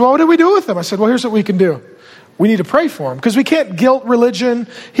 well, she said, well, what do we do with him? I said, well, here's what we can do. We need to pray for him, because we can't guilt religion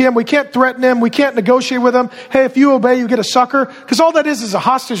him. We can't threaten him. We can't negotiate with him. Hey, if you obey, you get a sucker. Because all that is a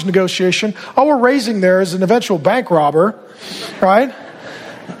hostage negotiation. All we're raising there is an eventual bank robber, right?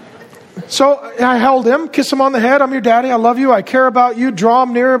 So I held him, kiss him on the head. I'm your daddy. I love you. I care about you. Draw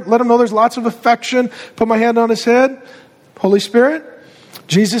him near. Let him know there's lots of affection. Put my hand on his head. Holy Spirit,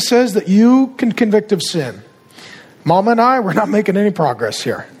 Jesus says that you can convict of sin. Mama and I, we're not making any progress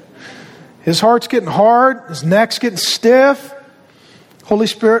here. His heart's getting hard. His neck's getting stiff. Holy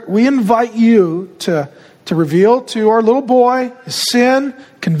Spirit, we invite you to reveal to our little boy his sin,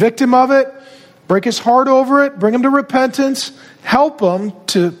 convict him of it, break his heart over it, bring him to repentance, help him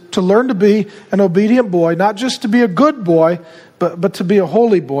to learn to be an obedient boy, not just to be a good boy, but to be a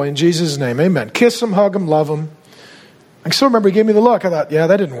holy boy in Jesus' name. Amen. Kiss him, hug him, love him. I still remember he gave me the look. I thought, yeah,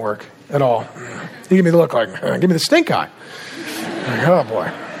 that didn't work at all. He gave me the look like, give me the stink eye. Like, oh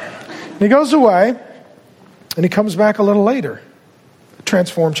boy. And he goes away, and he comes back a little later, a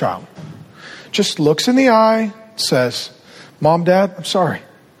transformed child. Just looks in the eye, says, Mom, Dad, I'm sorry.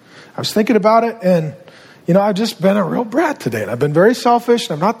 I was thinking about it, and, I've just been a real brat today, and I've been very selfish,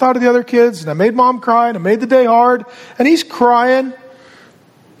 and I've not thought of the other kids, and I made Mom cry, and I made the day hard, and he's crying,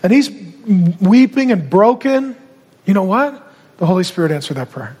 and he's weeping and broken. You know what? The Holy Spirit answered that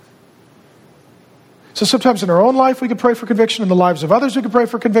prayer. So sometimes in our own life, we can pray for conviction. In the lives of others, we can pray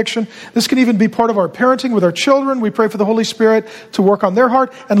for conviction. This can even be part of our parenting with our children. We pray for the Holy Spirit to work on their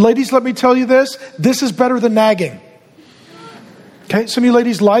heart. And ladies, let me tell you this. This is better than nagging. Okay? Some of you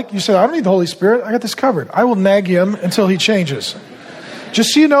ladies you say, I don't need the Holy Spirit. I got this covered. I will nag him until he changes.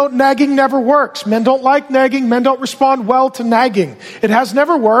 Just so you know, nagging never works. Men don't like nagging. Men don't respond well to nagging. It has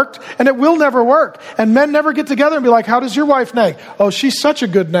never worked, and it will never work. And men never get together and be like, how does your wife nag? Oh, she's such a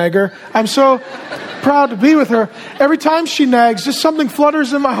good nagger. I'm so proud to be with her. Every time she nags, just something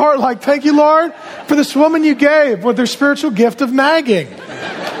flutters in my heart like, thank you, Lord, for this woman you gave with their spiritual gift of nagging.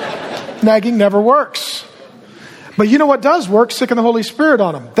 Nagging never works. But you know what does work? Sicken the Holy Spirit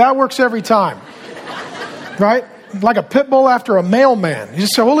on them. That works every time. Right? Like a pit bull after a mailman. You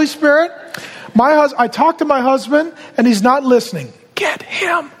just say, Holy Spirit, I talked to my husband and he's not listening. Get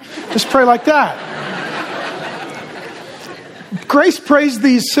him. Just pray like that. Grace prays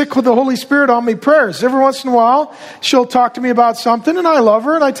these sick with the Holy Spirit on me prayers. Every once in a while, she'll talk to me about something and I love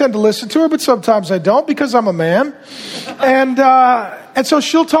her and I tend to listen to her, but sometimes I don't because I'm a man. And so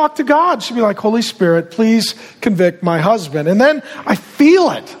she'll talk to God. She'll be like, Holy Spirit, please convict my husband. And then I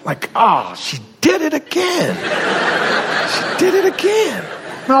feel it. Like, she did it again. She did it again.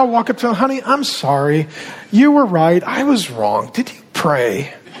 And I'll walk up to her, honey, I'm sorry. You were right. I was wrong. Did you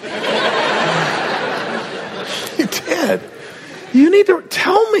pray? You did. You need to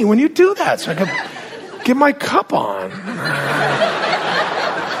tell me when you do that so I can get my cup on.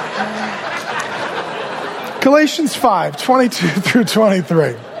 Galatians 5, 22 through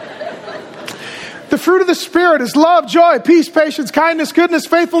 23. The fruit of the Spirit is love, joy, peace, patience, kindness, goodness,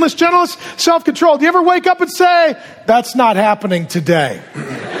 faithfulness, gentleness, self-control. Do you ever wake up and say, that's not happening today?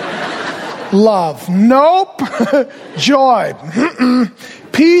 Love, nope. Joy,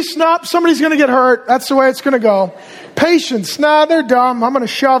 peace, nope. Somebody's going to get hurt. That's the way it's going to go. Patience, nah, they're dumb. I'm going to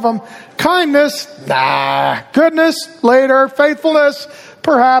shove them. Kindness, nah. Goodness, later. Faithfulness,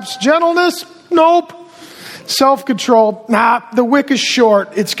 perhaps. Gentleness, nope. Self-control, nah, the wick is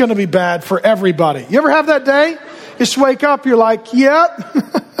short. It's going to be bad for everybody. You ever have that day? You just wake up, you're like, yep,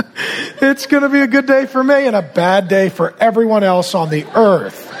 it's going to be a good day for me and a bad day for everyone else on the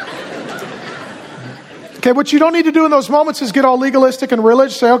earth. Okay, what you don't need to do in those moments is get all legalistic and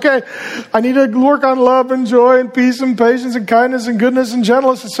religious. Say, okay, I need to work on love and joy and peace and patience and kindness and goodness and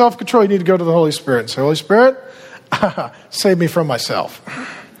gentleness and self-control. You need to go to the Holy Spirit and say, Holy Spirit, save me from myself.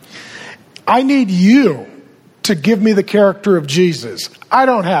 I need you to give me the character of Jesus. I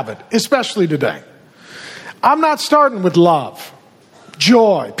don't have it, especially today. I'm not starting with love,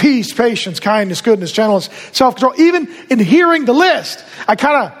 joy, peace, patience, kindness, goodness, gentleness, self-control. Even in hearing the list, I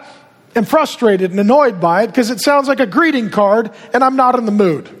kind of am frustrated and annoyed by it because it sounds like a greeting card and I'm not in the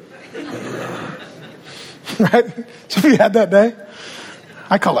mood. Right? So if you had that day,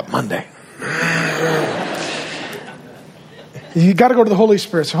 I call it Monday. You got to go to the Holy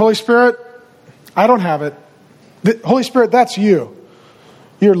Spirit. So Holy Spirit, I don't have it. The Holy Spirit, that's you.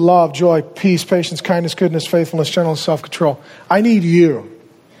 Your love, joy, peace, patience, kindness, goodness, faithfulness, gentleness, self-control. I need you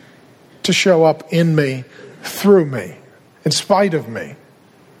to show up in me, through me, in spite of me.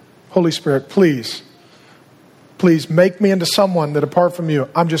 Holy Spirit, please make me into someone that apart from you,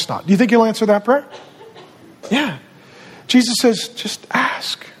 I'm just not. Do you think you'll answer that prayer? Yeah. Jesus says, just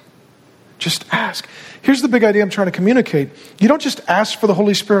ask. Just ask. Here's the big idea I'm trying to communicate. You don't just ask for the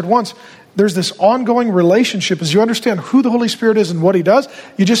Holy Spirit once. There's this ongoing relationship. As you understand who the Holy Spirit is and what He does,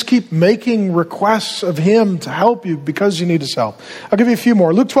 you just keep making requests of Him to help you because you need His help. I'll give you a few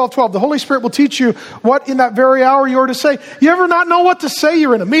more. Luke 12:12. The Holy Spirit will teach you what in that very hour you are to say. You ever not know what to say?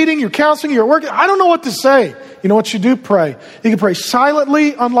 You're in a meeting, you're counseling, you're at work. I don't know what to say. You know what you do? Pray. You can pray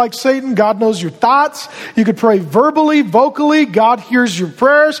silently, unlike Satan. God knows your thoughts. You could pray verbally, vocally. God hears your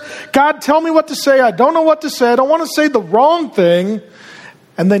prayers. God, tell me what to say. I don't know what to say. I don't want to say the wrong thing.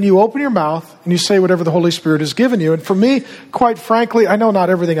 And then you open your mouth and you say whatever the Holy Spirit has given you. And for me, quite frankly, I know not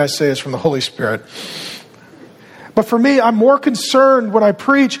everything I say is from the Holy Spirit. But for me, I'm more concerned when I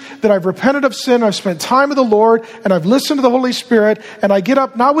preach that I've repented of sin, I've spent time with the Lord, and I've listened to the Holy Spirit, and I get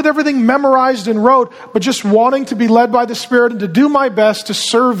up not with everything memorized and wrote, but just wanting to be led by the Spirit and to do my best to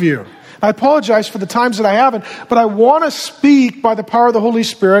serve you. I apologize for the times that I haven't, but I want to speak by the power of the Holy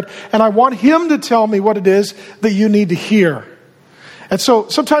Spirit, and I want Him to tell me what it is that you need to hear. And so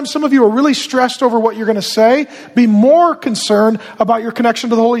sometimes some of you are really stressed over what you're going to say. Be more concerned about your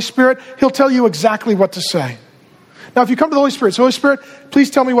connection to the Holy Spirit. He'll tell you exactly what to say. Now, if you come to the Holy Spirit, say, Holy Spirit, please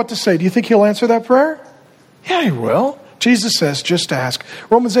tell me what to say. Do you think He'll answer that prayer? Yeah, He will. Jesus says, just ask.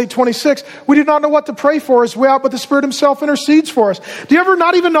 Romans 8:26, we do not know what to pray for as we ought, but the Spirit Himself intercedes for us. Do you ever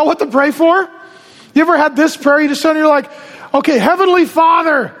not even know what to pray for? You ever had this prayer? You just said, you're like, okay, Heavenly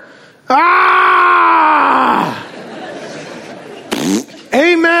Father,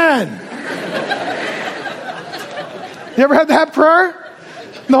 amen. You ever had that prayer?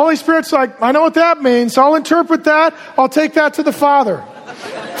 And the Holy Spirit's like, I know what that means. I'll interpret that. I'll take that to the Father.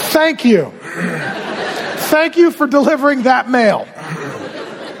 Thank you. Thank you for delivering that mail.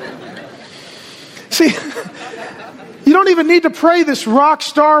 See, you don't even need to pray this rock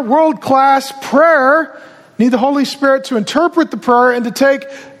star, world-class prayer. You need the Holy Spirit to interpret the prayer and to take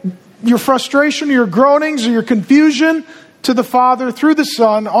your frustration, your groanings, or your confusion to the Father through the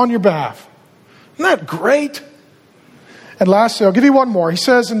Son on your behalf. Isn't that great? And lastly, I'll give you one more. He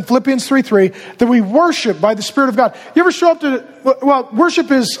says in Philippians 3:3 that we worship by the Spirit of God. You ever show up to, well,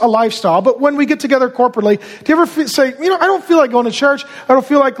 worship is a lifestyle, but when we get together corporately, do you ever say, I don't feel like going to church. I don't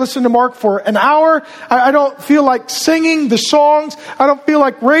feel like listening to Mark for an hour. I don't feel like singing the songs. I don't feel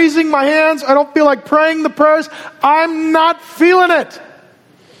like raising my hands. I don't feel like praying the prayers. I'm not feeling it.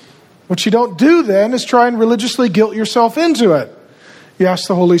 What you don't do then is try and religiously guilt yourself into it. You ask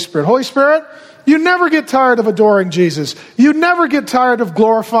the Holy Spirit, Holy Spirit, you never get tired of adoring Jesus. You never get tired of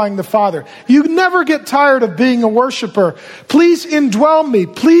glorifying the Father. You never get tired of being a worshiper. Please indwell me.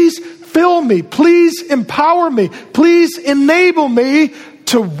 Please fill me. Please empower me. Please enable me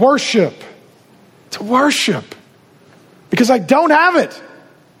to worship. To worship. Because I don't have it.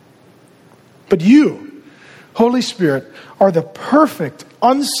 But you, Holy Spirit, are the perfect,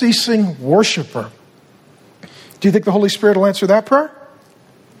 unceasing worshiper. Do you think the Holy Spirit will answer that prayer?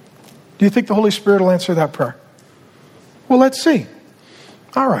 Do you think the Holy Spirit will answer that prayer? Well, let's see.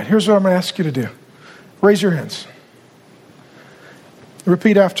 All right, here's what I'm going to ask you to do. Raise your hands.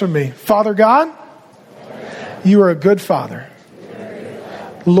 Repeat after me. Father God, you are a good Father.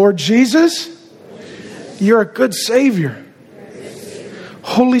 Lord Jesus, you're a good Savior.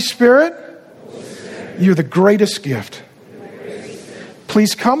 Holy Spirit, you're the greatest gift.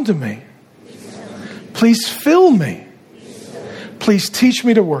 Please come to me. Please fill me. Please teach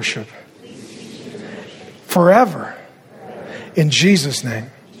me to worship forever. In Jesus' name,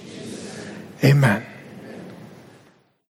 amen.